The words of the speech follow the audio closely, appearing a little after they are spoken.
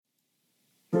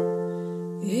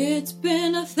It's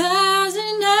been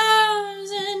 1,000 hours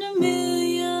and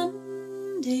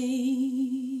 1,000,000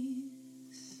 days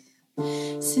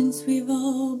since we've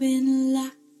all been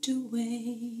locked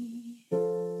away.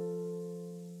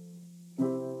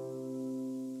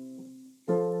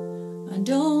 I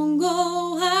don't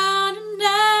go out at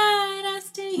night, I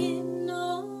stay in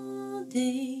all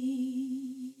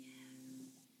day.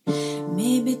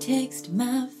 Maybe text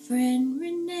my friend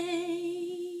Renee.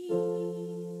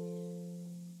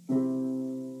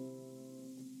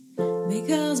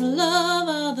 Because I love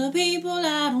other people,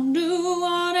 I don't do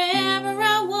whatever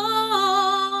I want.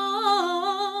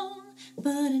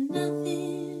 But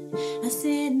nothing, I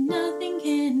said nothing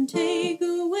can take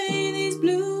away these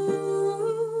blues.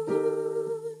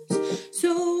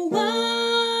 So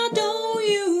why don't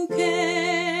you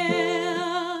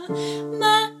care?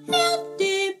 My health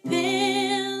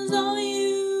depends on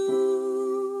you.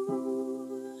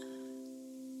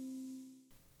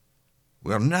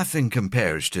 Well, nothing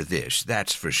compares to this,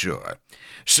 that's for sure.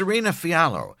 Serena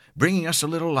Fiallo, bringing us a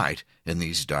little light in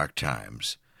these dark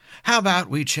times. How about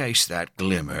we chase that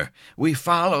glimmer, we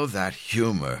follow that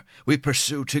humor, we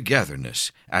pursue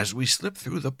togetherness as we slip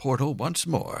through the portal once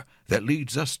more that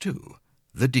leads us to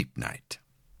the deep night.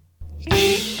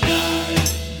 Deep night,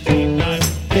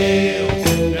 feels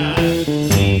night,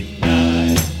 deep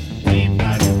night,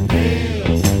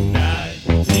 feels night,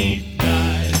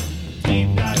 deep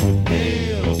night,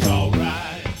 feels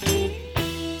alright.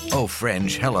 Oh,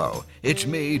 fringe, hello. It's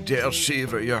me, Dale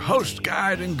Seaver, your host,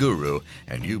 guide, and guru,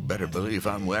 and you better believe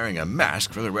I'm wearing a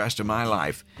mask for the rest of my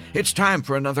life. It's time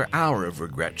for another hour of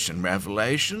regrets and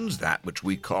revelations, that which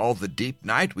we call the deep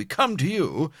night. We come to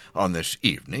you on this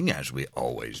evening, as we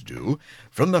always do,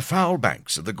 from the foul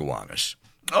banks of the Gowanus.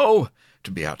 Oh,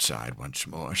 to be outside once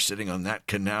more, sitting on that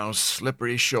canal's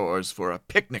slippery shores for a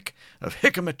picnic of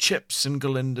jicama chips and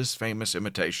Galinda's famous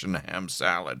imitation ham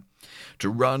salad. To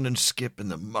run and skip in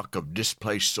the muck of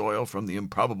displaced soil from the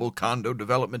improbable condo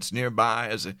developments nearby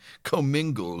as it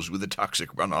commingles with the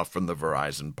toxic runoff from the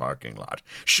Verizon parking lot.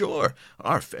 Sure,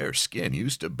 our fair skin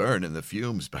used to burn in the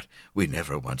fumes, but we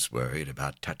never once worried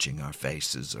about touching our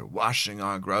faces or washing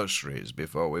our groceries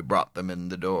before we brought them in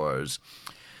the doors.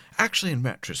 Actually, in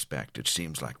retrospect, it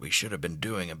seems like we should have been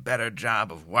doing a better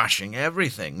job of washing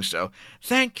everything, so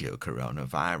thank you,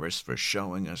 coronavirus, for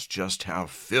showing us just how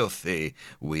filthy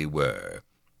we were.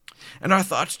 And our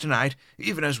thoughts tonight,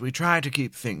 even as we try to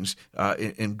keep things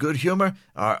in good humor,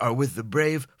 are with the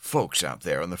brave folks out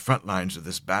there on the front lines of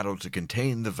this battle to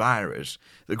contain the virus,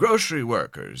 the grocery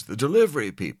workers, the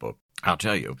delivery people. I'll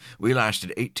tell you, we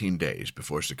lasted 18 days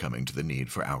before succumbing to the need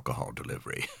for alcohol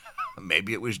delivery.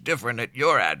 Maybe it was different at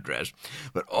your address,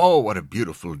 but oh, what a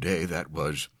beautiful day that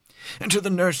was. And to the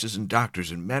nurses and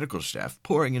doctors and medical staff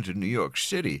pouring into New York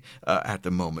City at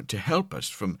the moment to help us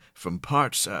from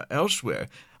parts elsewhere,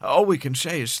 all we can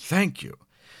say is thank you.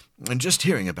 And just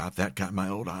hearing about that got my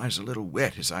old eyes a little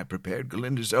wet as I prepared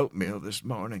Galinda's oatmeal this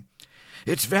morning.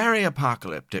 It's very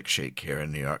apocalyptic chic here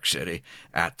in New York City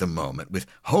at the moment, with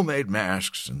homemade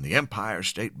masks and the Empire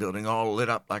State Building all lit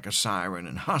up like a siren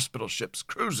and hospital ships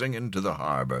cruising into the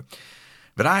harbor.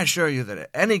 But I assure you that at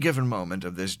any given moment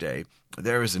of this day,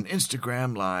 there is an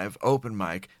Instagram Live open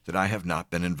mic that I have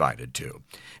not been invited to.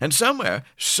 And somewhere,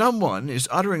 someone is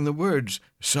uttering the words,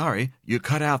 "Sorry, you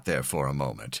cut out there for a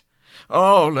moment."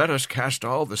 Oh, let us cast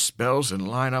all the spells and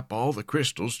line up all the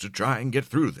crystals to try and get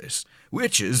through this.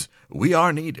 Witches, we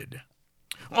are needed.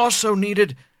 Also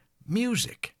needed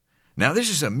music. Now, this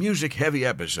is a music-heavy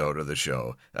episode of the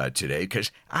show today,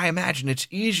 because I imagine it's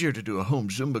easier to do a home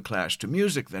Zumba class to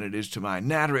music than it is to my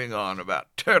nattering on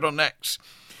about turtlenecks.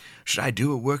 Should I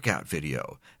do a workout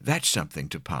video? That's something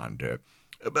to ponder.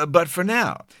 But for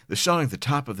now, the song at the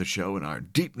top of the show in our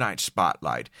Deep Night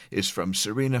Spotlight is from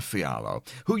Serena Fiallo,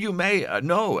 who you may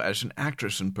know as an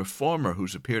actress and performer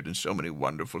who's appeared in so many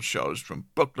wonderful shows from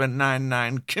Brooklyn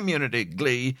Nine-Nine, Community,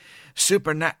 Glee,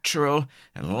 Supernatural,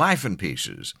 and Life in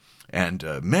Pieces, and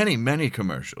many, many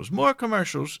commercials, more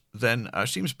commercials than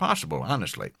seems possible,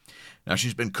 honestly. Now,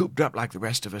 she's been cooped up like the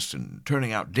rest of us and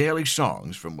turning out daily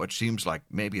songs from what seems like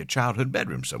maybe a childhood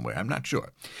bedroom somewhere. I'm not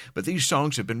sure. But these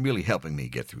songs have been really helping me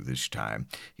get through this time.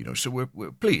 So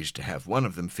we're pleased to have one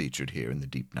of them featured here in the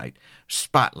Deep Night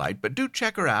Spotlight. But do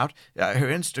check her out, her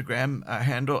Instagram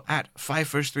handle at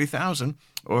Pfeifers3000,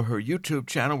 or her YouTube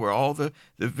channel where all the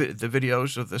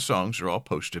videos of the songs are all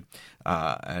posted.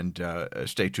 And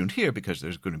stay tuned here because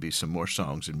there's going to be some more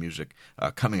songs and music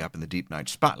coming up in the Deep Night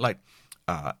Spotlight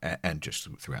and just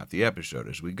throughout the episode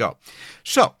as we go.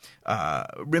 So,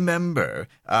 remember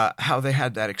how they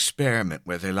had that experiment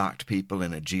where they locked people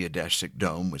in a geodesic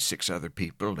dome with 6 other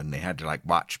people, and they had to,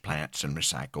 watch plants and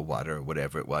recycle water or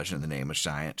whatever it was in the name of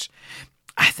science?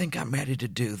 I think I'm ready to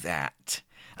do that.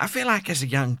 I feel like as a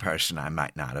young person I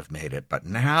might not have made it, but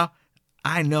now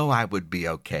I know I would be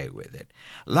okay with it.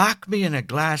 Lock me in a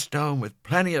glass dome with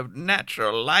plenty of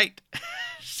natural light.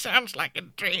 Sounds like a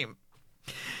dream.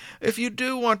 If you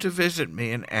do want to visit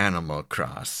me in Animal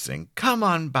Crossing, come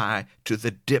on by to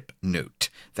the Dip Newt.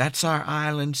 That's our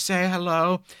island. Say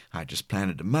hello. I just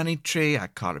planted a money tree. I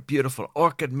caught a beautiful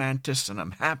orchid mantis, and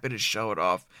I'm happy to show it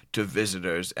off to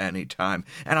visitors anytime.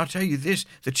 And I'll tell you this,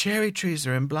 the cherry trees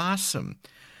are in blossom.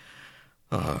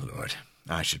 Oh, Lord,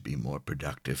 I should be more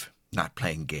productive, not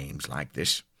playing games like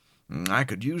this. I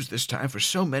could use this time for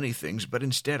so many things, but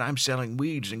instead I'm selling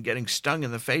weeds and getting stung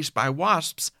in the face by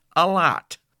wasps a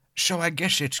lot. So I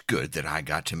guess it's good that I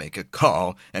got to make a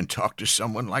call and talk to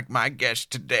someone like my guest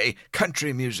today,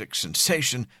 country music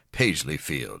sensation Paisley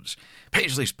Fields.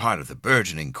 Paisley's part of the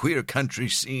burgeoning queer country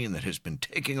scene that has been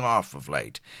taking off of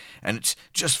late, and it's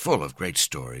just full of great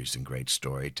stories and great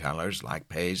storytellers like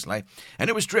Paisley. And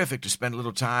it was terrific to spend a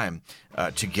little time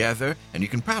together, and you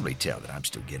can probably tell that I'm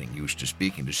still getting used to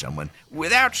speaking to someone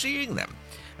without seeing them.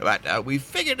 But we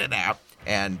figured it out.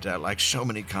 And like so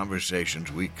many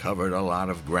conversations, we covered a lot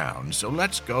of ground. So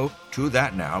let's go to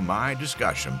that now, my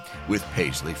discussion with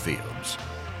Paisley Fields.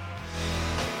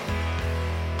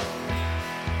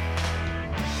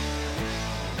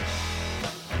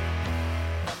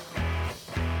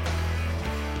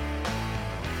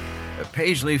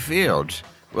 Paisley Fields,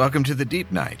 welcome to the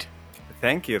Deep Night.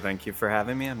 Thank you. Thank you for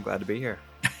having me. I'm glad to be here.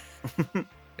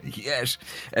 Yes.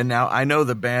 And now I know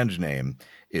the band's name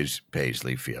is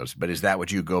Paisley Fields, but is that what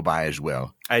you go by as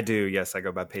well? I do. Yes, I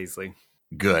go by Paisley.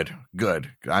 Good.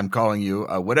 I'm calling you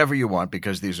whatever you want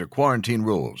because these are quarantine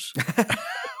rules,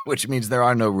 which means there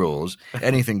are no rules.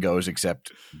 Anything goes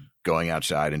except going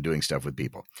outside and doing stuff with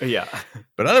people. Yeah.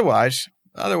 But otherwise,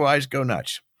 go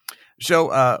nuts.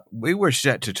 So we were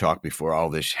set to talk before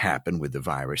all this happened with the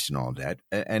virus and all that.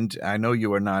 And I know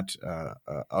you are not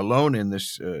alone in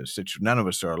this situation. None of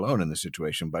us are alone in this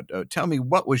situation. But tell me,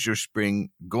 what was your spring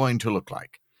going to look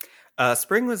like?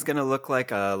 Spring was going to look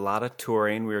like a lot of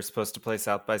touring. We were supposed to play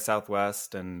South by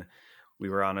Southwest, and we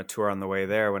were on a tour on the way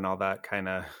there when all that kind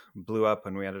of blew up,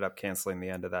 and we ended up canceling the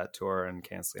end of that tour and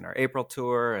canceling our April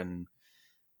tour and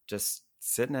just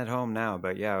sitting at home now.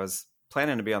 But yeah, I was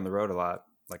planning to be on the road a lot,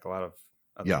 like a lot of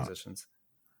other musicians.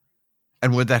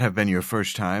 And would that have been your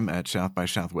first time at South by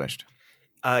Southwest?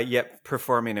 Yep,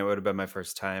 performing, it would have been my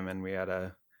first time, and we had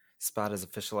a spot as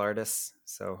official artists.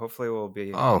 So hopefully we'll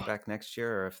be back next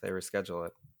year, or if they reschedule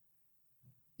it.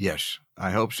 Yes,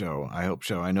 I hope so.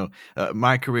 I know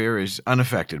my career is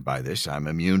unaffected by this. I'm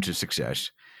immune to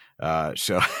success.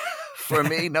 So for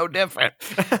me, no different.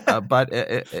 But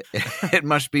it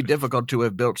must be difficult to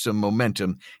have built some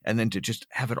momentum and then to just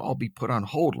have it all be put on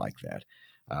hold like that.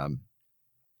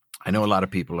 I know a lot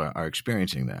of people are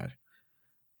experiencing that.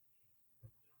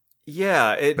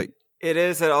 Yeah, it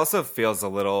is. It also feels a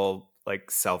little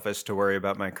like selfish to worry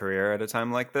about my career at a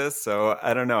time like this. So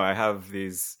I don't know.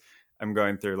 I'm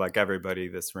going through, like everybody,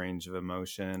 this range of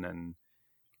emotion, and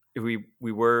we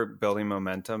were building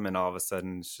momentum, and all of a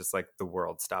sudden it's just like the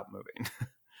world stopped moving.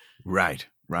 Right.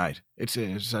 It's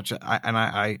such a,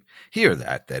 I hear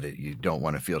that you don't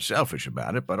want to feel selfish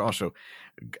about it, but also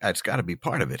it's got to be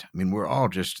part of it. I mean, we're all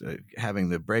just having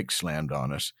the brakes slammed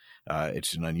on us.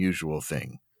 It's an unusual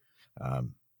thing.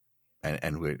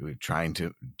 And we're trying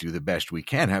to do the best we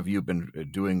can. Have you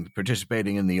been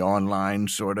participating in the online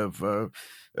sort of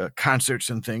concerts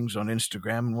and things on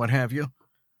Instagram and what have you?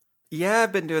 Yeah,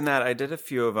 I've been doing that. I did a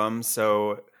few of them.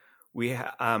 So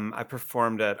I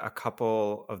performed at a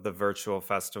couple of the virtual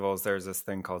festivals. There's this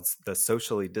thing called the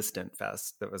Socially Distant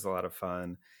Fest that was a lot of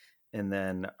fun. And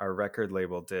then our record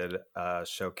label did a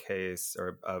showcase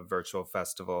or a virtual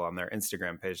festival on their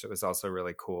Instagram page that was also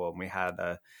really cool. And we had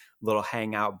a little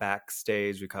hangout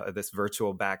backstage. We call it this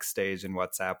virtual backstage in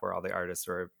WhatsApp where all the artists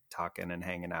were talking and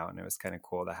hanging out. And it was kind of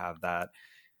cool to have that.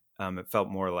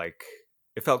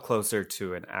 It felt closer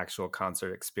to an actual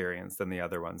concert experience than the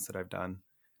other ones that I've done.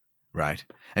 Right.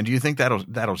 And do you think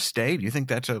that'll stay? Do you think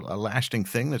that's a lasting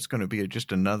thing that's going to be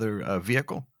just another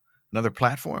vehicle, another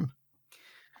platform?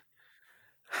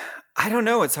 I don't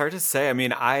know. It's hard to say. I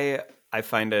mean, I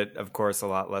find it, of course, a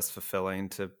lot less fulfilling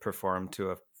to perform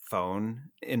to a phone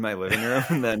in my living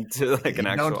room than to like an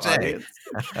actual audience.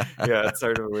 Yeah, it's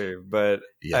hard to believe. But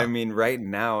yeah. I mean, right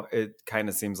now, it kind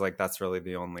of seems like that's really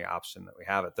the only option that we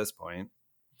have at this point.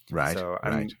 Right, So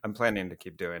right. I'm planning to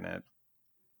keep doing it.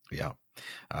 Yeah.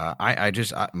 I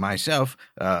just myself,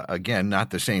 again, not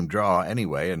the same draw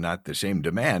anyway, and not the same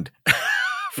demand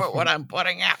for what I'm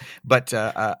putting out. But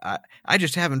I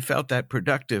just haven't felt that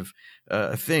productive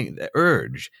thing, the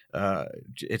urge.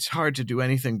 It's hard to do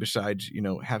anything besides,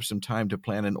 have some time to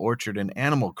plan an orchard and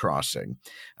Animal Crossing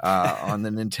on the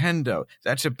Nintendo.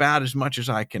 That's about as much as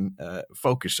I can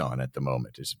focus on at the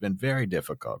moment. It's been very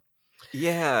difficult.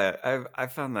 Yeah, I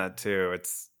found that too.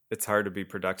 It's hard to be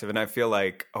productive, and I feel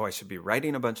like, oh, I should be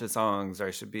writing a bunch of songs, or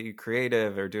I should be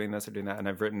creative, or doing this or doing that. And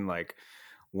I've written like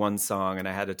one song, and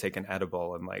I had to take an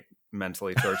edible and like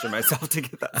mentally torture myself to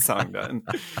get that song done.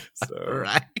 So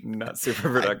Right. not super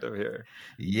productive here.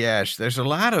 Yes, there's a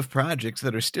lot of projects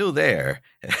that are still there.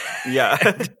 Yeah.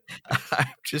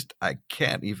 I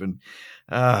can't even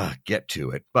get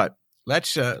to it. But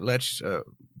let's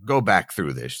go back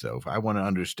through this, though. I want to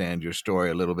understand your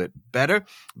story a little bit better,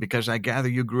 because I gather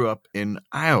you grew up in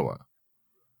Iowa.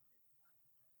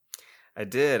 I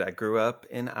did. I grew up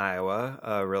in Iowa,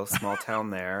 a real small town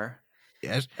there.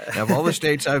 Yes, of all the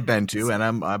states I've been to, and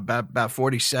I'm about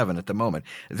 47 at the moment,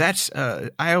 that's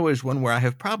Iowa is one where I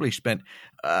have probably spent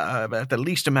about the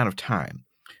least amount of time.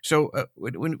 So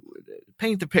when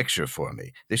paint the picture for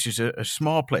me. This is a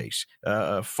small place,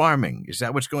 farming. Is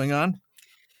that what's going on?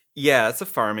 Yeah, it's a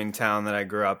farming town that I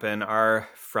grew up in. Our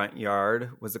front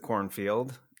yard was a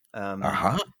cornfield.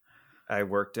 Uh-huh. I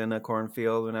worked in a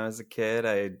cornfield when I was a kid.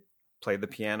 I played the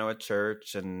piano at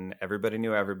church, and everybody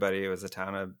knew everybody. It was a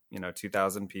town of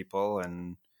 2,000 people,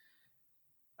 and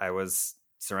I was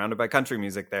surrounded by country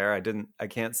music there. I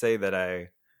can't say that I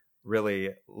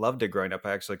really loved it growing up.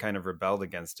 I actually kind of rebelled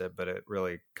against it, but it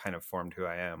really kind of formed who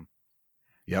I am.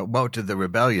 Yeah, what did the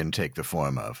rebellion take the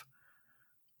form of?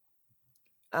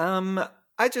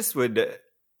 I just would,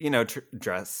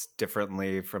 dress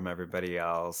differently from everybody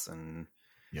else, and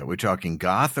Yeah, we're talking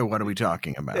goth, or what are we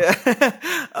talking about?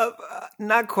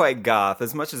 not quite goth,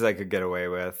 as much as I could get away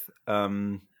with.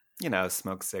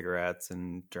 Smoke cigarettes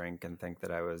and drink and think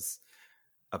that I was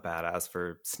a badass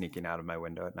for sneaking out of my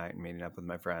window at night and meeting up with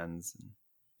my friends.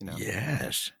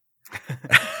 Yes.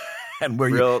 And were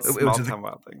real you small town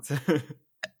wild things.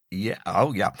 Yeah.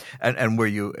 Oh, yeah. And were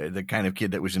you the kind of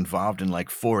kid that was involved in like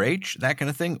 4-H, that kind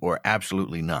of thing, or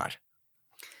absolutely not?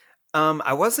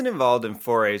 I wasn't involved in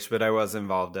 4-H, but I was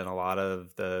involved in a lot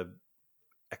of the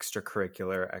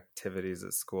extracurricular activities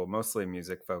at school, mostly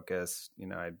music focused.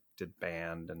 I did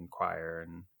band and choir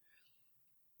and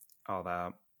all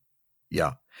that.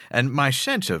 Yeah. And my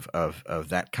sense of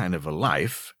that kind of a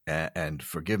life, and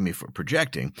forgive me for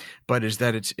projecting, but is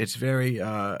that it's very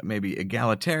maybe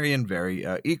egalitarian, very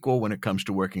equal when it comes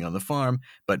to working on the farm,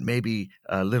 but maybe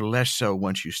a little less so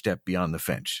once you step beyond the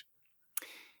fence.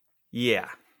 Yeah.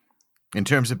 In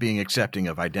terms of being accepting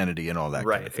of identity and all that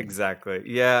Right, kind of thing. exactly.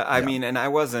 Yeah, I mean, and I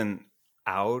wasn't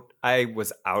out. I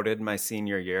was outed my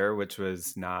senior year, which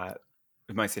was not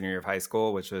my senior year of high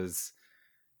school, which was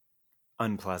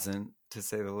unpleasant to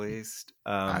say the least.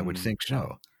 I would think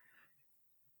so.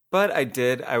 But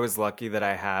I was lucky that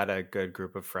I had a good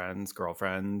group of friends,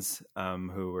 girlfriends,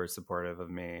 who were supportive of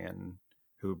me and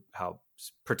who helped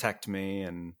protect me.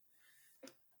 And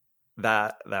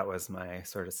that was my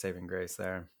sort of saving grace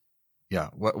there. Yeah.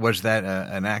 Was that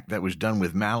an act that was done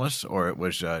with malice, or it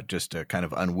was just a kind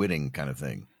of unwitting kind of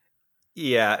thing?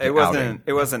 Yeah, it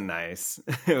wasn't nice.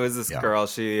 It was this girl.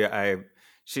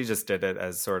 She just did it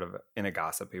as sort of in a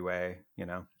gossipy way,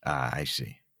 I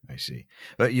see.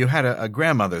 But you had a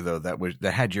grandmother though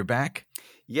that had your back?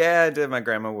 Yeah, I did. My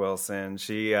grandma Wilson.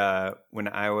 She when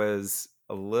I was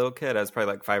a little kid, I was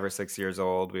probably like 5 or 6 years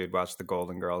old. We would watch the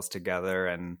Golden Girls together,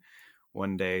 and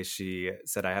one day she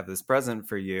said, "I have this present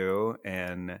for you,"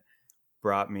 and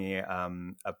brought me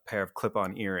a pair of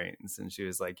clip-on earrings. And she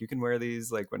was like, "You can wear these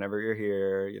like whenever you're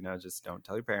here, just don't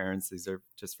tell your parents. These are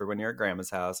just for when you're at grandma's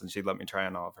house." And she'd let me try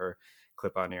on all of her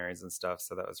clip-on earrings and stuff.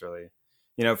 So that was really,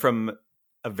 from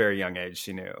a very young age,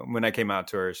 she knew. When I came out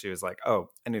to her, she was like, "Oh,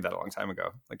 I knew that a long time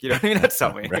ago. Like, you don't even have to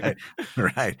tell me."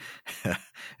 Right.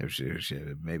 She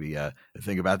maybe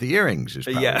think about the earrings. Is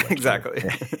probably yeah, exactly.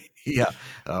 Yeah.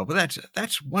 Well,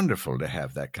 that's wonderful to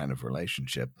have that kind of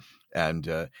relationship. And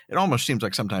it almost seems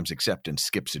like sometimes acceptance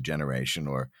skips a generation,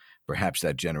 or perhaps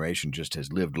that generation just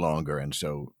has lived longer, and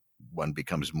so one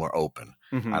becomes more open.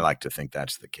 Mm-hmm. I like to think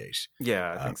that's the case.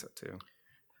 Yeah, I think so too.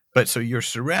 But so you're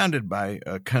surrounded by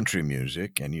country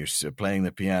music, and you're playing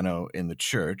the piano in the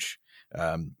church.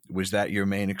 Was that your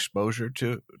main exposure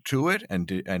to it?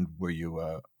 And were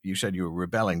you? You said you were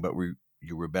rebelling, but were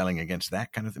you rebelling against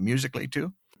that kind of thing musically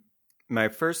too? My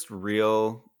first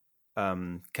real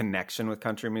connection with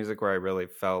country music, where I really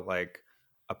felt like,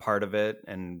 a part of it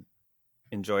and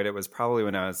enjoyed it was probably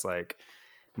when I was like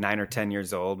 9 or 10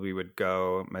 years old.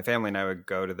 My family and I would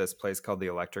go to this place called the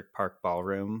Electric Park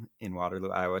Ballroom in Waterloo,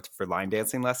 Iowa for line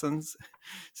dancing lessons.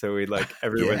 So we'd like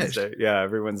every Yes.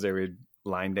 Wednesday we'd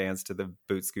line dance to the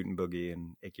Boot Scootin' Boogie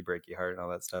and Achy Breaky Heart and all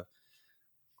that stuff.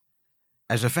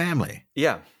 As a family?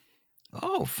 Yeah.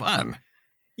 Oh, fun.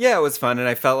 Yeah, it was fun. And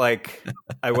I felt like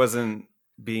I wasn't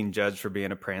being judged for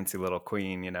being a prancy little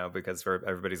queen, because for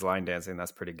everybody's line dancing,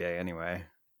 that's pretty gay anyway.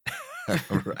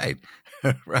 Right.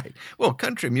 Right. Well,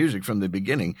 country music from the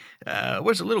beginning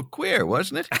was a little queer,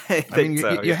 wasn't it? I think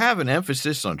so. You have an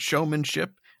emphasis on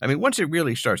showmanship. I mean, once it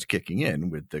really starts kicking in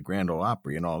with the Grand Ole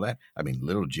Opry and all that, I mean,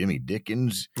 little Jimmy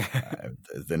Dickens,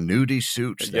 the nudie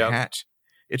suits, the hats,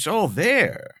 it's all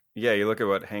there. Yeah, you look at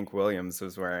what Hank Williams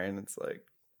was wearing, it's like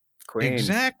queen.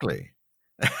 Exactly.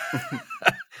 I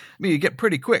mean, you get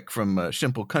pretty quick from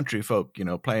simple country folk,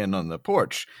 playing on the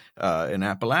porch in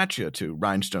Appalachia to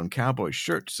rhinestone cowboy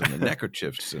shirts and the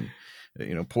neckerchiefs and,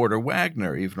 Porter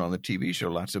Wagner, even on the TV show,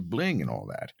 lots of bling and all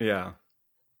that. Yeah.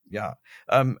 Yeah.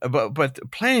 But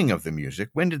playing of the music,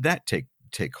 when did that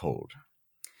take hold?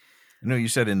 I know you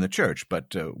said in the church, but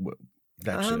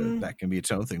that can be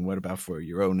its own thing. What about for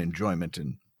your own enjoyment?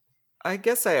 And I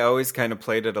guess I always kind of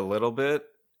played it a little bit.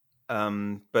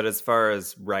 But as far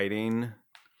as writing,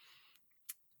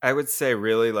 I would say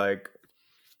really like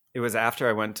it was after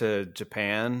I went to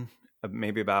Japan,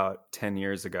 maybe about 10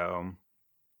 years ago.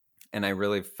 And I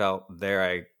really felt there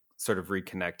I sort of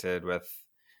reconnected with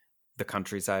the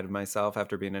countryside of myself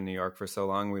after being in New York for so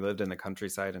long. We lived in the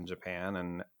countryside in Japan,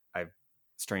 and I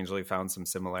strangely found some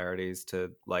similarities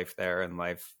to life there and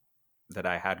life that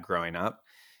I had growing up.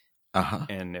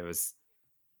 And it was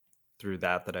through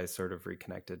that I sort of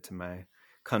reconnected to my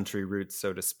country roots,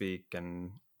 so to speak,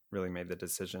 and really made the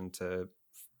decision to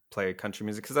play country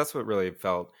music because that's what really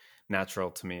felt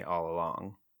natural to me all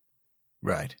along.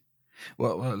 Right.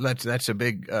 Well, that's a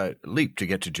big leap to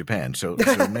get to Japan. So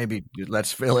maybe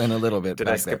let's fill in a little bit. Did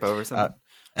I skip over something?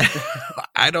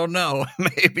 I don't know.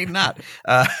 Maybe not.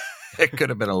 It could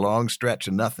have been a long stretch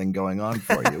of nothing going on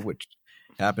for you, which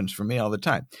happens for me all the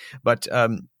time. But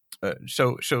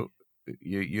so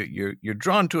you're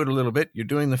drawn to it a little bit. You're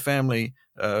doing the family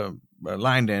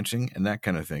line dancing and that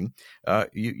kind of thing.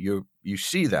 You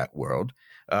see that world.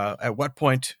 At what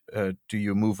point do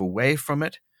you move away from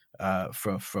it?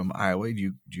 From Iowa,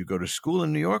 do you go to school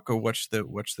in New York, or what's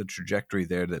the trajectory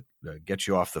there that gets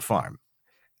you off the farm?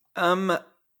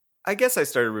 I guess I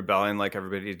started rebelling like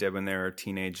everybody did when they were a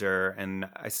teenager, and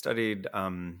I studied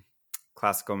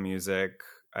classical music.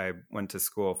 I went to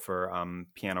school for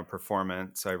piano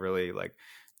performance, so I really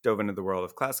dove into the world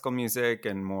of classical music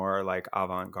and more like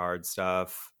avant-garde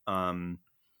stuff. I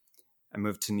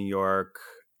moved to New York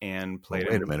and played.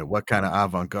 Wait a minute, what kind of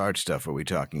avant-garde stuff are we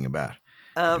talking about?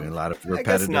 Doing a lot of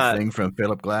repetitive thing from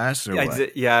Philip Glass, or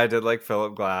what? I did like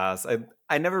Philip Glass.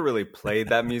 I never really played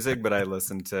that music, but I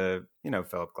listened to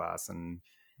Philip Glass, and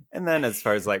then as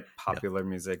far as popular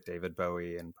music, David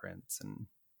Bowie and Prince, and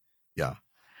yeah.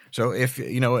 So if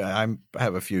I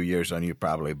have a few years on you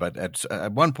probably, but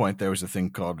at one point there was a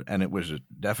thing called, and it was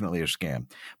definitely a scam,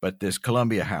 but this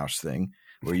Columbia House thing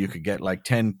where you could get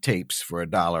 10 tapes for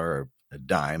 $1 or a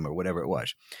dime or whatever it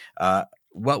was.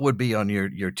 What would be on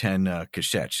your 10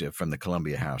 cassettes from the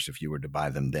Columbia House if you were to buy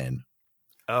them then?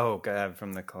 Oh, God,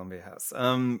 from the Columbia House.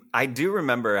 I do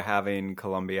remember having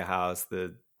Columbia House,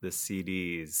 the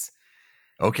CDs.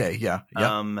 Okay, yeah.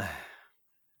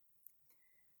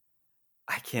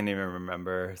 I can't even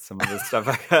remember some of the stuff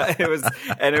I got.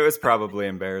 It was probably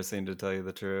embarrassing, to tell you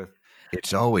the truth.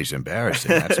 It's always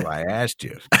embarrassing. That's why I asked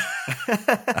you.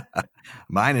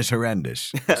 Mine is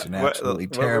horrendous. It's an absolutely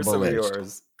terrible list. What were some of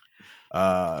yours?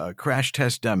 Crash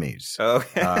Test Dummies.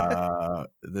 Okay.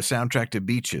 The soundtrack to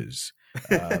Beaches.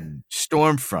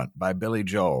 Stormfront by Billy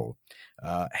Joel.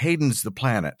 Hayden's The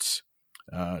Planets.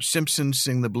 Simpsons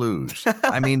Sing the Blues.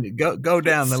 I mean, go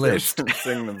down the list. Simpsons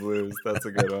Sing the Blues. That's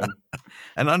a good one.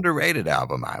 An underrated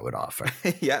album, I would offer.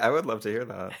 Yeah, I would love to hear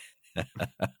that.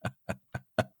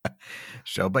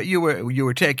 So, but you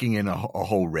were taking in a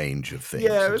whole range of things.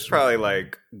 Yeah, it was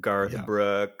probably Garth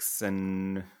Brooks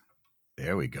and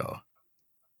there we go.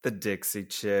 The Dixie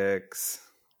Chicks.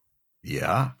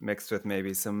 Yeah. Mixed with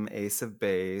maybe some Ace of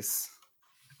Base.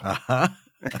 Uh-huh.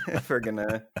 if we're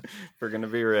gonna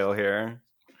be real here.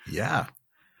 Yeah.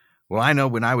 Well, I know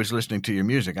when I was listening to your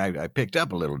music, I picked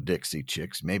up a little Dixie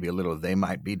Chicks, maybe a little They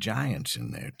Might Be Giants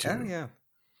in there too. Oh yeah.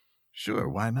 Sure,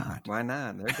 why not? Why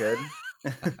not? They're good.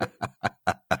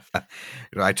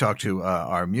 I talked to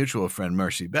our mutual friend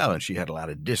Mercy Bell, and she had a lot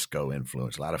of disco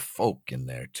influence, a lot of folk in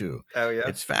there too. Oh yeah.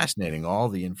 It's fascinating, all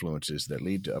the influences that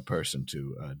lead to a person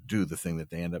to do the thing that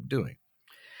they end up doing.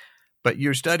 But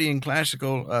you're studying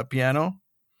classical piano?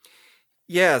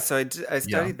 Yeah, so I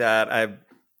studied that.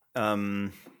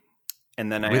 And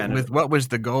then with what was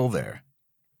the goal there?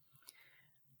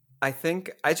 I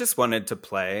think I just wanted to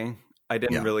play. I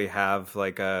didn't Yeah. really have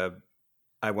like I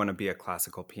want to be a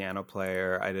classical piano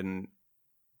player. I didn't,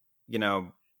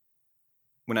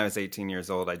 when I was 18 years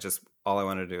old, all I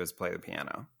wanted to do was play the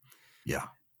piano. Yeah.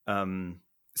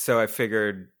 So I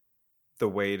figured the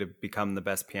way to become the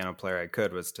best piano player I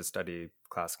could was to study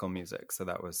classical music. So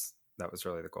that was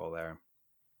really the goal there.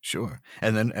 Sure.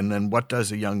 And then what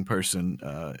does a young person,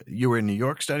 you were in New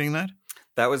York studying that?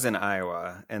 That was in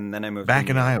Iowa. And then I moved Back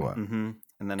to in New York. Iowa. Mm-hmm.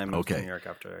 And then I moved to Okay. New York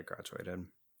after I graduated.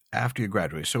 After you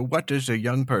graduate. So what does a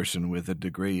young person with a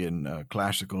degree in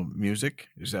classical music,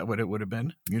 is that what it would have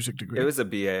been? Music degree? It was a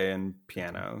BA in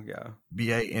piano, yeah.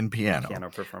 BA in piano. Piano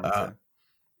performance. Yeah.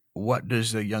 What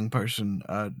does a young person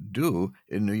do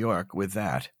in New York with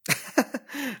that?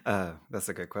 That's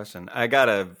a good question. I got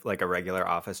a regular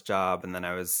office job, and then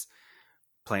I was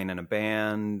playing in a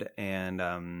band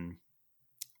and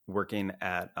working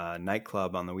at a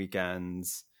nightclub on the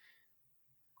weekends.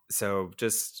 So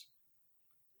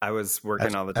I was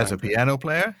working all the time. As a piano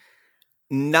player?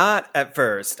 Not at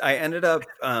first. I ended up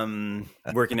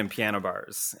working in piano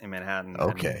bars in Manhattan.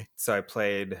 Okay. And so I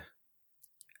played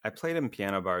in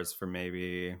piano bars for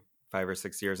maybe 5 or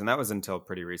 6 years, and that was until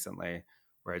pretty recently,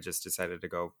 where I just decided to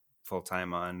go full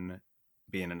time on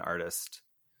being an artist.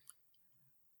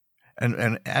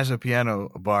 And as a piano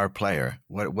bar player,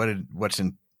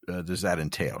 does that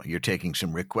entail? You're taking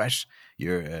some requests.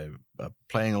 You're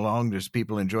playing along. Does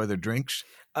people enjoy their drinks?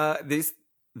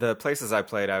 The places I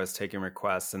played, I was taking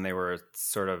requests, and they were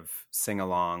sort of sing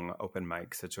along open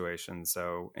mic situations.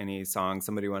 So any song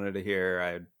somebody wanted to hear,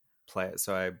 I'd play it.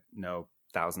 So I know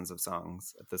thousands of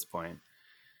songs at this point.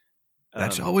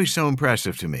 That's always so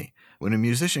impressive to me when a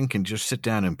musician can just sit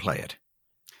down and play it.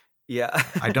 Yeah.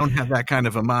 I don't have that kind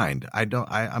of a mind.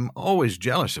 I'm always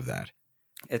jealous of that.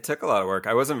 It took a lot of work.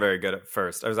 I wasn't very good at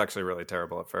first. I was actually really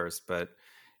terrible at first, but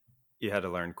you had to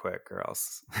learn quick or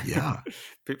else. Yeah.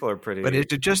 People are pretty. But is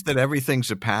it just that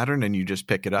everything's a pattern and you just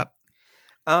pick it up?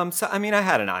 So I mean, I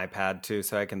had an iPad too,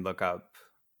 so I can look up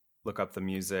the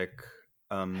music.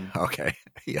 Okay.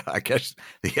 Yeah, I guess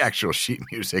the actual sheet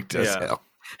music does help.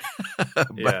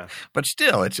 But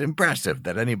still, it's impressive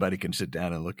that anybody can sit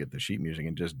down and look at the sheet music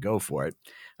and just go for it.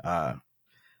 I'm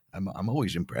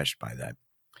always impressed by that.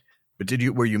 But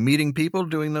were you meeting people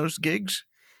doing those gigs?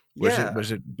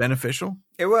 Was it beneficial?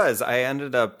 It was. I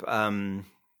ended up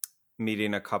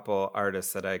meeting a couple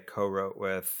artists that I co-wrote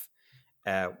with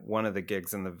at one of the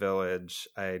gigs in the Village.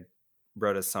 I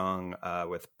wrote a song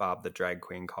with Bob the Drag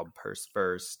Queen called Purse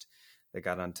First. They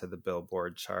got onto the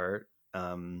Billboard chart.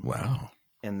 Wow.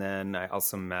 And then I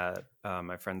also met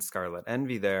my friend Scarlett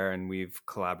Envy there, and we've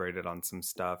collaborated on some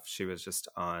stuff. She was just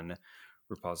on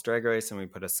RuPaul's Drag Race, and we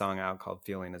put a song out called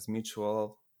Feeling is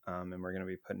Mutual. And we're going to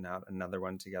be putting out another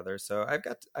one together. So I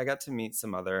got to meet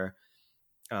some other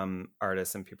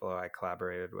artists and people who I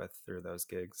collaborated with through those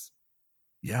gigs.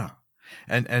 Yeah.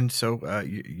 And so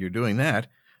you're doing that.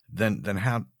 Then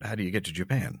how do you get to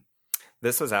Japan?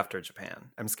 This was after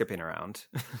Japan. I'm skipping around.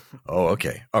 Oh,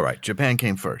 okay. All right. Japan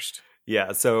came first.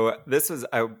 Yeah. So this was,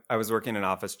 I was working an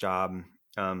office job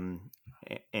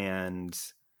and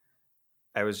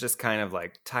I was just kind of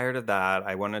like tired of that.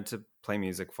 I wanted to play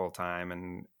music full time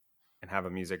and have a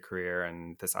music career.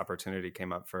 And this opportunity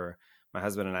came up for my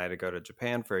husband and I to go to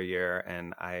Japan for a year.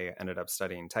 And I ended up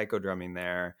studying taiko drumming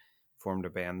there, formed a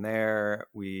band there.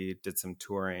 We did some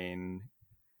touring,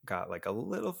 got like a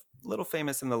little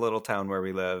famous in the little town where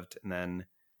we lived. And then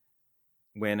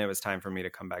when it was time for me to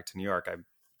come back to New York,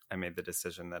 I made the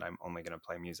decision that I'm only going to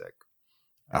play music.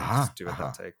 Just do what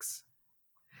that takes.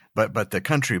 But the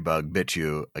country bug bit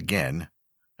you again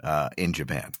in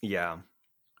Japan. Yeah.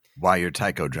 While you're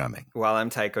taiko drumming. While I'm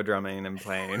taiko drumming and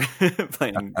playing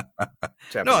Japanese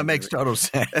No, it makes total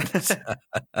sense.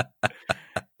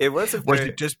 It was Was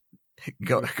it just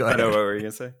go ahead. I know, what were you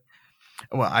going to say?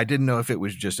 Well, I didn't know if it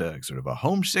was just a sort of a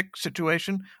homesick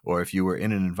situation or if you were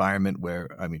in an environment where,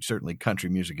 I mean, certainly country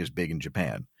music is big in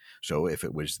Japan. So if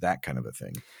it was that kind of a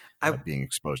thing, being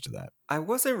exposed to that. I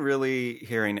wasn't really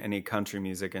hearing any country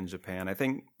music in Japan. I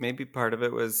think maybe part of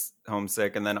it was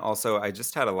homesick. And then also I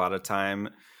just had a lot of time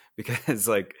because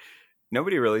like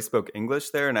nobody really spoke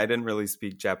English there and I didn't really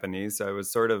speak Japanese. So I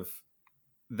was sort of,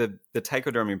 the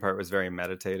taiko drumming part was very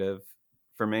meditative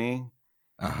for me.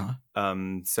 Uh-huh.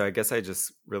 So I guess I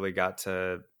just really got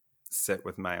to sit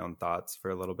with my own thoughts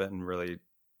for a little bit and really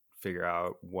figure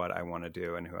out what I want to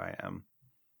do and who I am.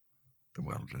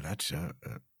 Well, that's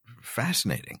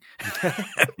fascinating.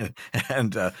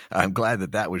 And I'm glad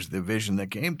that was the vision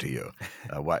that came to you.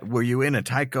 Were you in a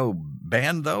taiko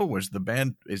band, though? Was the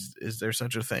band, is there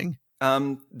such a thing?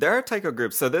 There are taiko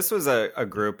groups. So this was a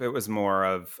group. It was more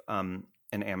of an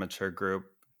amateur group.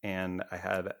 And I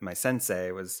had my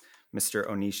sensei was Mr.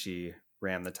 Onishi,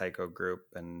 ran the taiko group.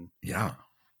 And Yeah.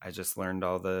 I just learned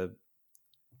all the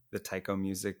taiko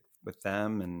music with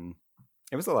them. And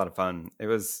it was a lot of fun. It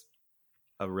was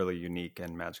a really unique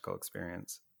and magical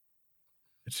experience.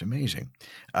 It's amazing.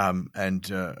 And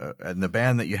the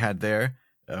band that you had there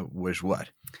was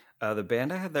what? The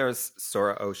band I had there was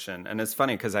Sora Ocean. And it's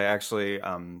funny because I actually,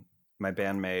 my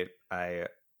bandmate, I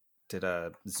did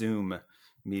a Zoom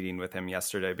meeting with him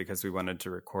yesterday because we wanted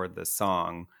to record this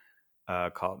song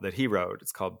that he wrote.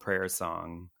 It's called Prayer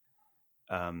Song.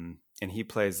 And he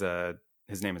plays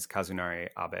his name is Kazunari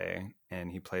Abe,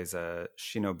 and he plays a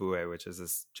shinobue, which is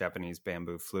this Japanese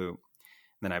bamboo flute. And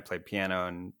then I play piano,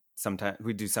 and sometimes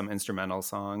we do some instrumental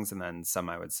songs, and then some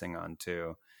I would sing on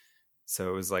too. So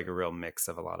it was like a real mix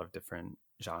of a lot of different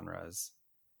genres.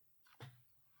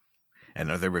 And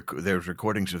are there's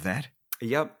recordings of that?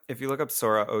 Yep. If you look up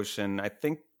Sora Ocean, I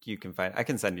think you can I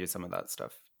can send you some of that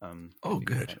stuff. Oh,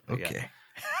 good. Okay.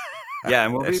 Yeah,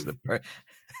 and That's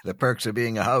the perks of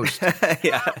being a host.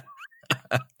 Yeah.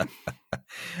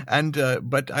 And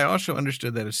but I also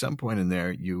understood that at some point in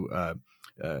there you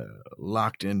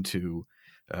locked into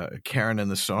Karen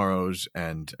and the Sorrows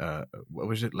and what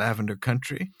was it, Lavender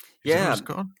Country? Is that what it's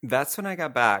called? That's when I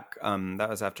got back. That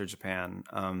was after Japan.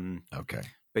 Okay.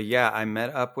 But yeah, I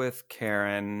met up with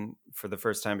Karen for the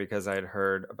first time because I had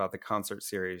heard about the concert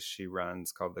series she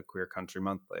runs called the Queer Country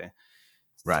Monthly.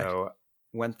 Right. So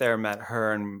went there, met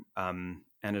her, and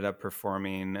ended up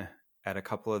performing at a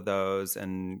couple of those.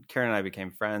 And Karen and I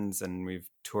became friends, and we've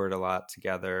toured a lot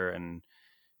together and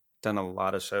done a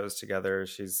lot of shows together.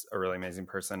 She's a really amazing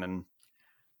person. And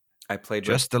I played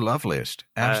the loveliest,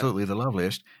 absolutely the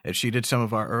loveliest. And she did some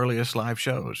of our earliest live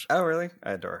shows. Oh, really?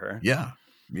 I adore her. Yeah.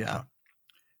 Yeah.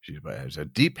 She has a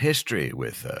deep history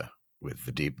with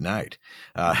the Deep Night.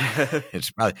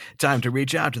 It's probably time to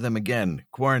reach out to them again.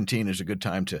 Quarantine is a good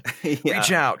time to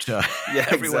reach out to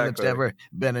everyone that's ever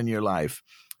been in your life.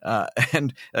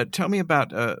 And tell me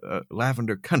about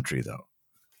Lavender Country, though.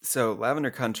 So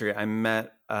Lavender Country, I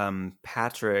met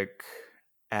Patrick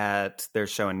at their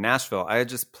show in Nashville. I had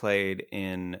just played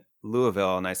in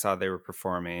Louisville, and I saw they were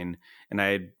performing. And I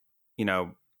had,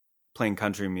 playing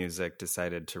country music,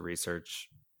 decided to research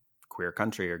queer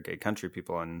country or gay country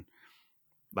people, and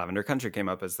Lavender Country came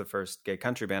up as the first gay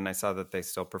country band. I saw that they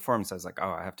still perform, so I was like, oh,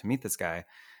 I have to meet this guy.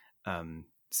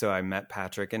 So I met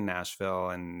Patrick in Nashville,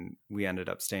 and we ended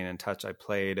up staying in touch. I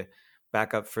played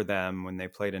backup for them when they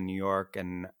played in New York,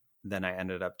 and then I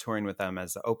ended up touring with them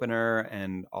as the opener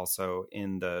and also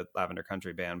in the Lavender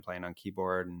Country band playing on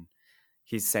keyboard. And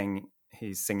he's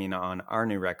singing on our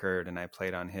new record, and I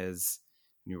played on his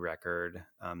new record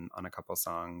on a couple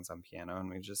songs on piano, and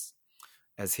we just,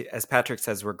 as Patrick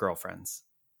says, we're girlfriends.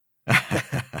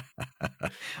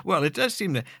 Well, it does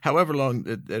seem that however long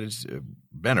that it's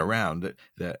been around,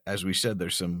 that as we said,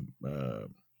 there's some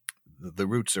the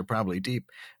roots are probably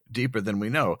deeper than we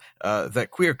know.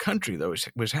 That queer country, though,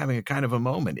 is having a kind of a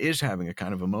moment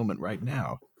right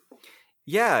now.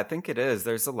 Yeah, I think it is.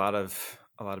 There's a lot of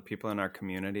people in our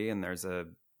community, and there's a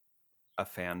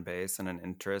fan base and an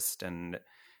interest, and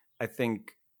I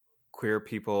think queer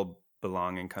people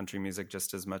belong in country music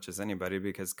just as much as anybody,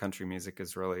 because country music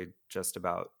is really just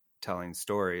about telling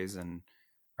stories, and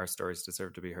our stories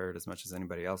deserve to be heard as much as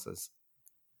anybody else's.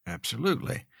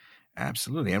 Absolutely.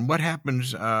 And what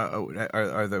happens?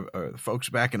 Are the folks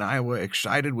back in Iowa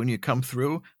excited when you come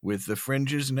through with the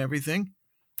fringes and everything?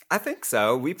 I think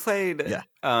so. We played the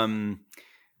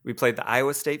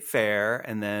Iowa State Fair,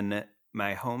 and then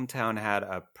my hometown had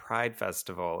a Pride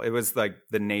Festival. It was like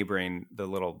the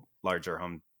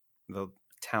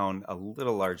town a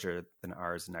little larger than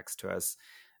ours next to us,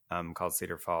 called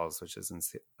Cedar Falls, which is in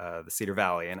the Cedar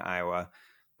Valley in Iowa.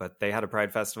 But they had a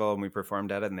Pride Festival, and we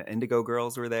performed at it, and the Indigo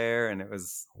Girls were there, and it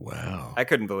was, wow. I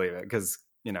couldn't believe it, because,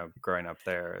 growing up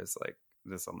there is like,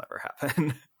 this will never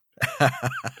happen.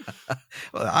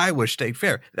 Well, the Iowa State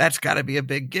Fair, that's got to be a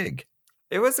big gig.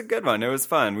 It was a good one. It was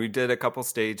fun. We did a couple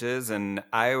stages, and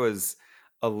I was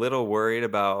a little worried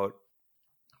about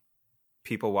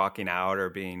people walking out or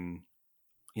being,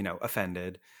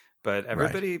 offended. But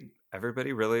everybody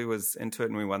really was into it,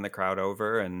 and we won the crowd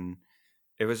over, and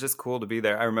it was just cool to be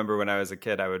there. I remember when I was a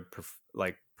kid, I would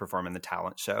perform in the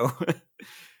talent show.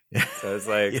 So I was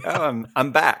like, Yeah. oh,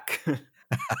 I'm back.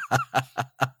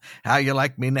 How you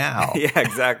like me now? Yeah,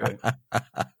 exactly.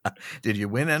 Did you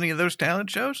win any of those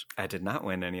talent shows? I did not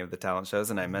win any of the talent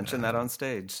shows, and I mentioned that on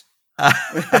stage. Oh,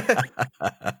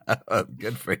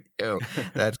 good for you.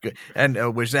 That's good.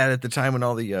 And was that at the time when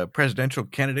all the presidential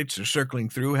candidates are circling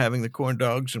through, having the corn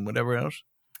dogs and whatever else?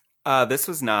 This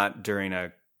was not during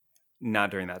that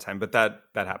time, but that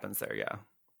happens there. Yeah.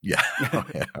 Yeah. Oh,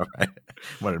 yeah. All right.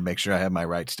 Wanted to make sure I have my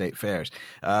right state fairs.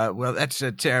 Well, that's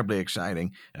terribly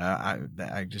exciting. I'm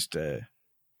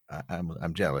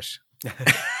jealous.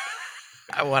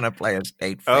 I want to play a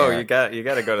state fair. Oh, you got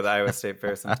to go to the Iowa State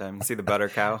Fair sometime. See the butter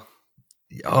cow.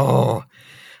 Oh,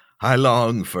 I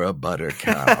long for a butter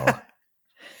cow.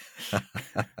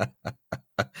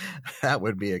 That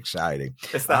would be exciting.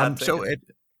 It's the hot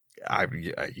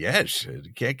yes,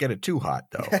 you can't get it too hot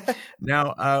though.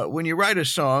 Now, when you write a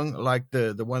song like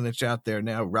the one that's out there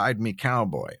now, "Ride Me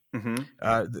Cowboy,"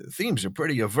 the themes are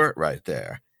pretty overt right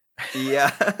there.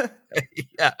 Yeah.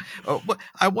 Yeah. Oh,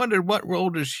 I wondered, what role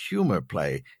does humor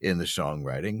play in the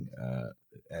songwriting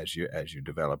as you're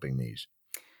developing these?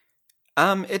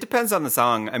 It depends on the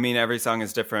song. I mean, every song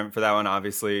is different. For that one,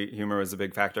 obviously, humor was a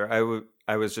big factor.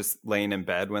 I was just laying in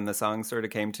bed when the song sort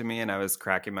of came to me, and I was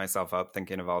cracking myself up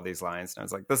thinking of all these lines, and I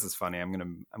was like, "This is funny. I'm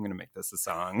gonna make this a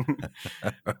song."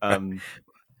 So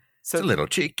it's a little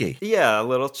cheeky. Yeah, a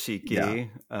little cheeky. Yeah.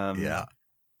 Yeah.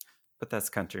 But that's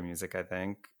country music, I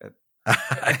think.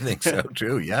 I think so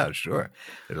too. Yeah, sure.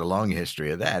 There's a long history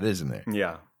of that, isn't there?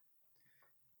 Yeah.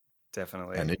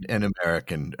 Definitely. And an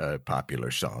American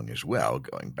popular song as well,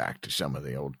 going back to some of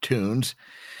the old tunes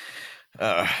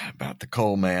about the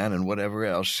coal man and whatever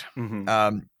else.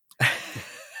 Mm-hmm.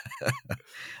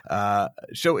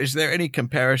 So is there any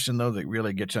comparison, though, that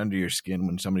really gets under your skin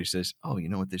when somebody says, "Oh, you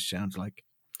know what this sounds like"?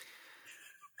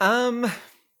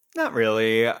 Not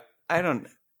really.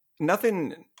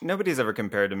 Nobody's ever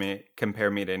compare me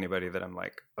to anybody that I'm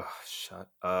like, "Oh, shut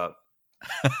up."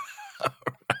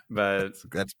 But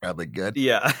that's probably good.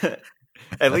 Yeah.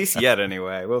 At least yet,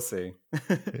 anyway. We'll see.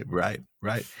 Right.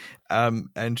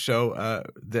 And so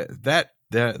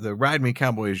the "Ride Me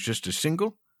Cowboy" is just a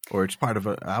single, or it's part of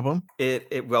an album?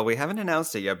 Well, we haven't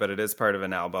announced it yet, but it is part of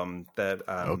an album that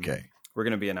okay, we're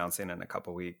going to be announcing in a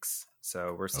couple weeks.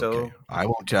 So we're still. Okay. I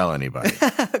won't tell anybody.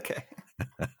 Okay.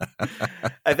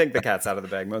 I think the cat's out of the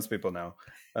bag. Most people know.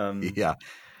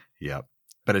 Yeah.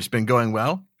 But it's been going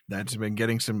well. That's been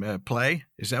getting some play.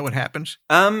 Is that what happens?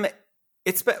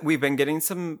 We've been getting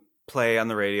some play on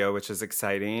the radio, which is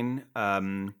exciting.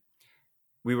 The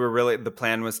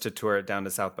plan was to tour it down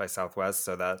to South by Southwest,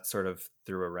 so that sort of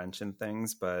threw a wrench in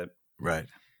things. But right,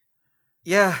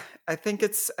 yeah, I think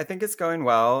it's going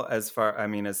well as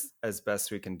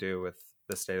best we can do with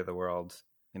the state of the world.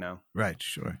 Right,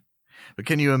 sure. But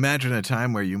can you imagine a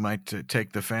time where you might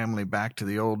take the family back to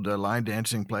the old line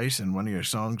dancing place and one of your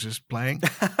songs is playing?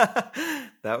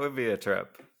 That would be a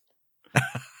trip.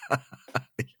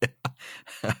 Yeah.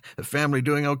 The family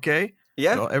doing okay?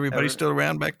 Yeah. So everybody's still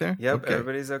around back there? Yep, okay.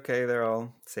 Everybody's okay. They're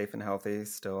all safe and healthy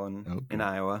still in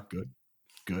Iowa.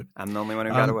 Good. I'm the only one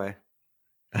who got away.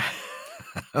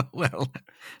 Well,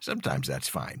 sometimes that's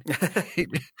fine. As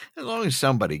long as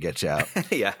somebody gets out,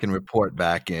 yeah, can report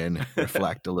back in,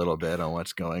 reflect a little bit on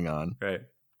what's going on. Right.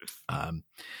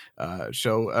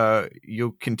 So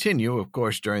you'll continue, of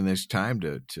course, during this time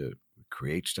to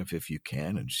create stuff if you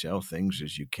can and sell things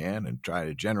as you can and try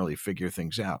to generally figure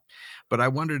things out. But I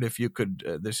wondered if you could,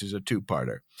 this is a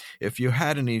two-parter, if you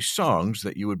had any songs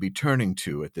that you would be turning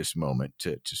to at this moment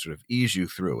to sort of ease you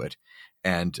through it.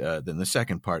 And then the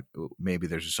second part, maybe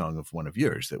there's a song of one of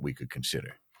yours that we could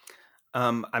consider.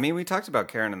 We talked about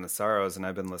Karen and the Sorrows, and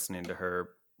I've been listening to her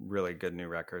really good new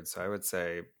records. So I would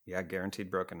say, Guaranteed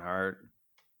Broken Heart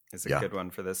is a good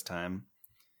one for this time.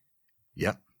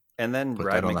 Yep. And then put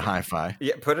that on the hi-fi.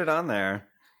 Yeah, put it on there.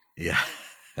 Yeah.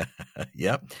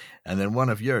 Yep. And then one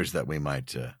of yours that we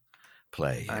might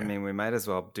play here. We might as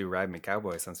well do Ride Me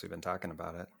Cowboy since we've been talking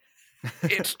about it.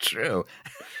 It's true.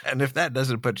 And if that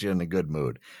doesn't put you in a good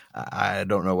mood, I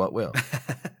don't know what will.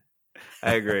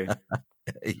 I agree.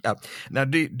 Yeah. Now,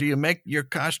 do you make your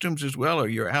costumes as well, or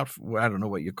your outfit? I don't know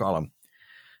what you call them.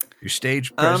 Your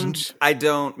stage presence? I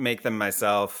don't make them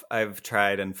myself. I've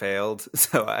tried and failed,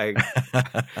 so I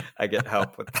get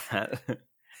help with that.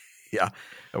 Yeah.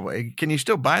 Can you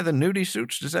still buy the nudie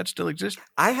suits? Does that still exist?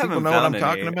 I haven't People know found what I'm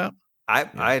any. talking about?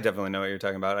 I definitely know what you're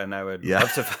talking about, and I would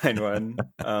love to find one.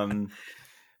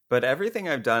 But everything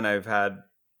I've done,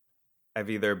 I've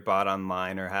either bought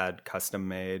online or had custom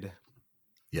made.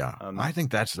 Yeah, I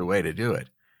think that's the way to do it.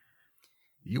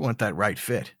 You want that right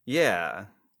fit. Yeah.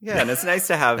 Yeah, and it's nice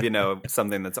to have,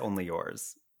 something that's only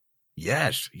yours.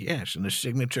 Yes, and a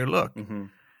signature look. Mm-hmm.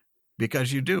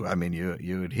 Because you do. I mean,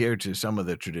 you adhere to some of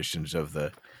the traditions of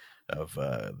the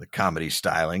comedy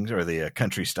stylings or the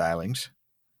country stylings.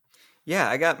 Yeah,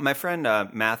 I got my friend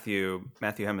Matthew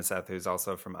Hemiseth, who's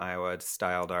also from Iowa,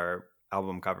 styled our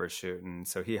album cover shoot, and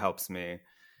so he helps me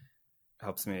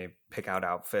pick out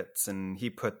outfits, and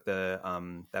he put the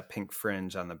that pink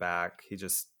fringe on the back. He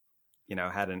just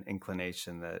had an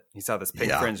inclination that he saw this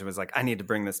pink fringe and was like, I need to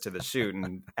bring this to the shoot.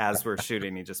 And as we're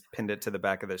shooting, he just pinned it to the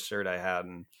back of the shirt I had,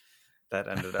 and that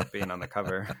ended up being on the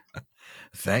cover.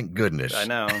 Thank goodness. I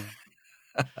know.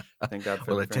 Thank God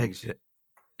for well, the fringe.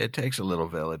 It takes a little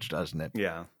village, doesn't it?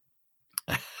 Yeah.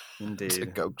 Indeed. To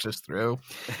coax us through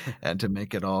and to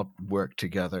make it all work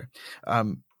together.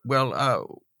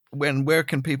 Where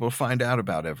can people find out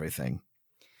about everything?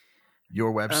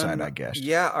 Your website, I guess.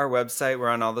 Yeah, our website. We're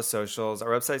on all the socials. Our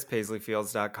website's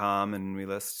paisleyfields.com, and we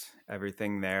list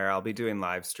everything there. I'll be doing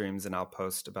live streams, and I'll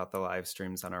post about the live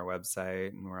streams on our website.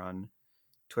 And we're on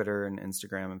Twitter and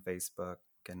Instagram and Facebook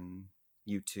and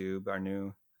YouTube. Our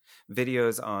new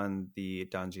videos on the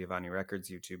Don Giovanni Records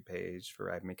YouTube page for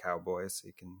Ride Me Cowboy, so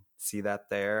you can see that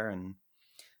there. And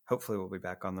hopefully we'll be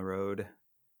back on the road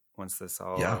once this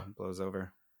all blows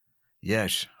over.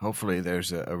 Yes, hopefully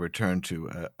there's a return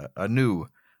to a new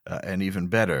and even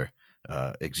better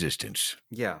existence.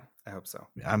 Yeah, I hope so.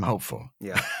 I'm hopeful.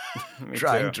 Yeah.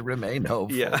 Trying to remain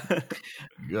hopeful. Yeah.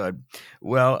 Good.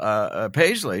 Well,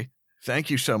 Paisley,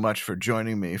 thank you so much for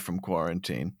joining me from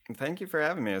quarantine. Thank you for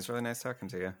having me. It was really nice talking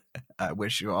to you. I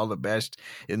wish you all the best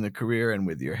in the career and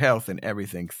with your health and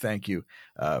everything. Thank you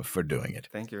for doing it.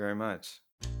 Thank you very much.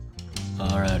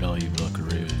 All right, all you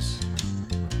buckaroos.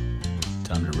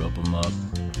 Time to rope 'em up.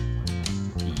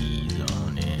 Ease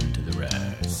on into the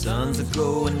ride. Suns are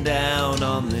going down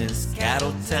on this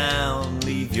cattle town.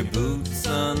 Leave your boots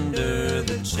under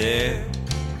the chair.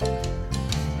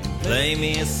 And play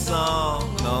me a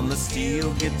song on the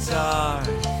steel guitar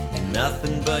in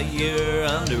nothing but your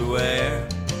underwear.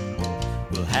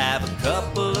 We'll have a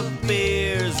couple of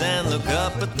beers and look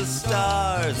up at the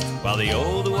stars while the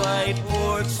old white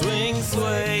porch swing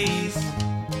sways.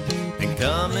 And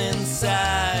come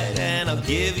inside and I'll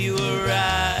give you a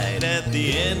ride at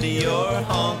the end of your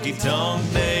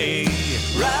honky-tonk day.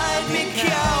 Ride me,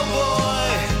 cowboy.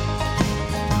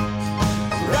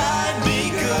 Ride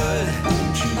me good.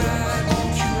 Won't you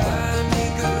ride me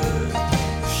good?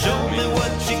 Show me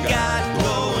what you got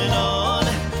going on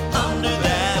under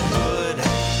that hood.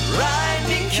 Ride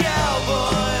me,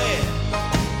 cowboy,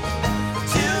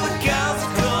 till the cows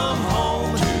come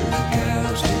home. Till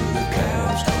the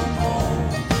cows come home.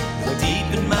 Look deep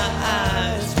in my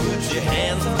eyes, put your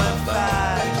hands on my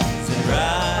thighs, and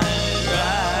ride,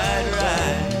 ride,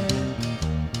 ride.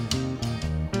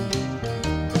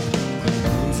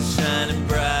 Moons are shining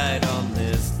bright on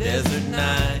this desert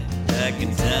night. Back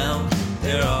in town,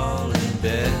 they're all in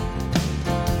bed.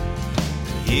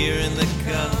 Here in the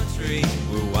country,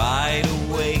 we're wide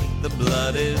awake. The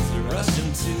blood is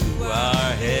rushing to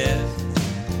our heads.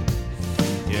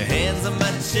 Your hands on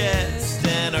my chest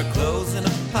and our clothes in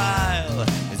a pile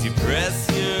as you press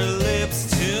your lips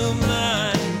to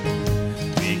mine.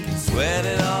 We can sweat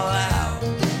it all out,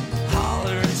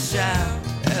 holler and shout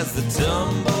as the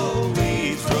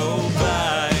tumbleweeds roll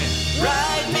by.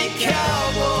 Ride me,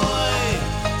 cowboy,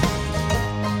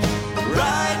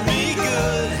 ride me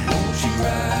good. Won't you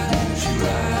ride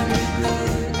me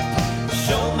good?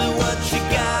 Show me what you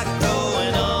got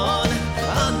going on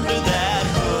under that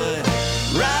hood.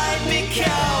 Ride me,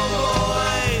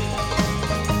 cowboy,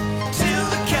 till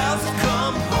the cows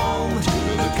come home.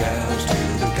 Till the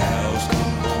cows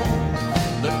come home.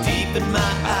 Look deep in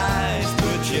my eyes,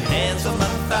 put your hands on my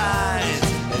thighs,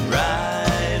 and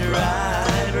ride,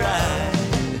 ride, ride.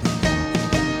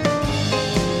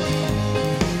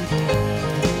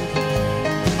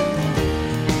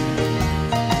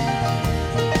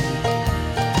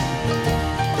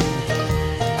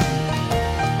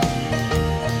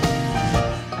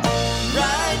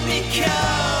 Ride me,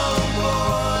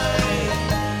 cowboy,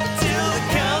 till the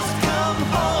cows come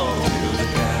home. Till the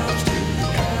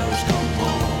cows come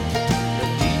home.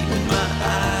 Look deep in my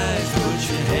eyes, put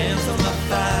your hands on my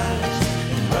thighs,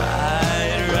 and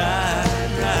ride,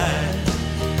 ride, ride.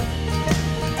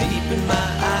 Deep in my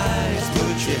eyes,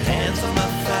 put your hands on my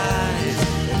thighs,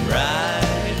 and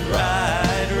ride,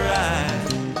 ride, ride.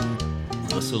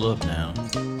 Hustle up now.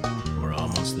 We're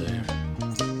almost there.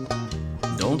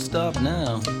 Don't stop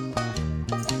now.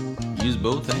 Use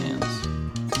both hands.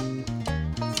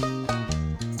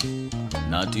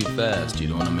 not too fast. You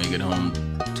don't want to make it home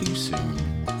too soon.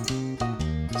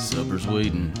 Supper's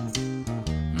waiting.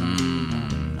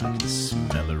 I can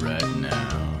smell it right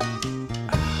now.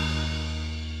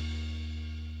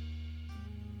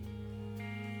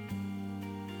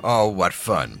 Oh, what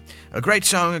fun. A great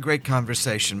song, a great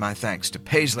conversation. My thanks to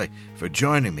Paisley for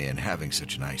joining me and having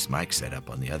such a nice mic set up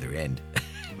on the other end.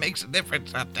 It makes a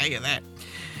difference, I'll tell you that.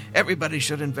 Everybody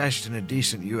should invest in a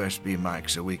decent USB mic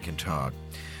so we can talk.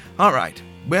 All right,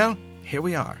 well, here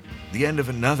we are, the end of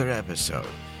another episode,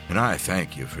 and I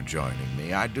thank you for joining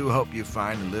me. I do hope you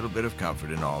find a little bit of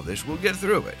comfort in all this. We'll get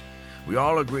through it. We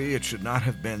all agree it should not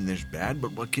have been this bad,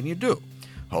 but what can you do?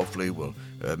 Hopefully we'll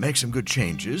make some good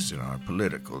changes in our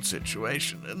political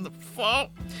situation in the fall.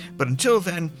 But until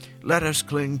then, let us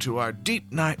cling to our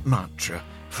deep night mantra,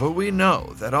 for we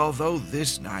know that although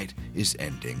this night is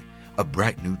ending, a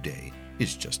bright new day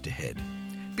is just ahead.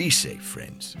 Be safe,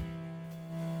 friends.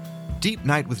 Deep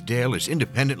Night with Dale is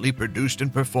independently produced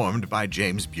and performed by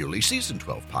James Bewley, Season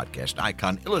 12 podcast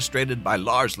icon, illustrated by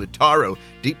Lars Litaro,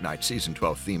 Deep Night Season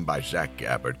 12 theme by Zach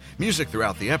Gabbard. Music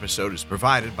throughout the episode is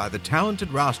provided by the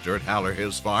talented roster at Haller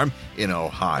Hills Farm in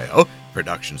Ohio.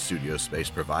 Production studio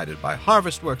space provided by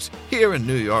Harvestworks here in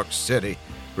New York City.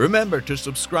 Remember to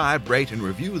subscribe, rate, and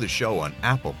review the show on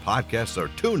Apple Podcasts or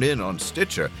tune in on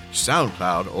Stitcher,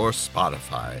 SoundCloud, or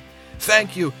Spotify.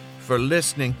 Thank you for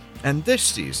listening, and this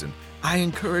season, I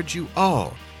encourage you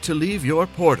all to leave your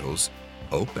portals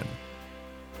open.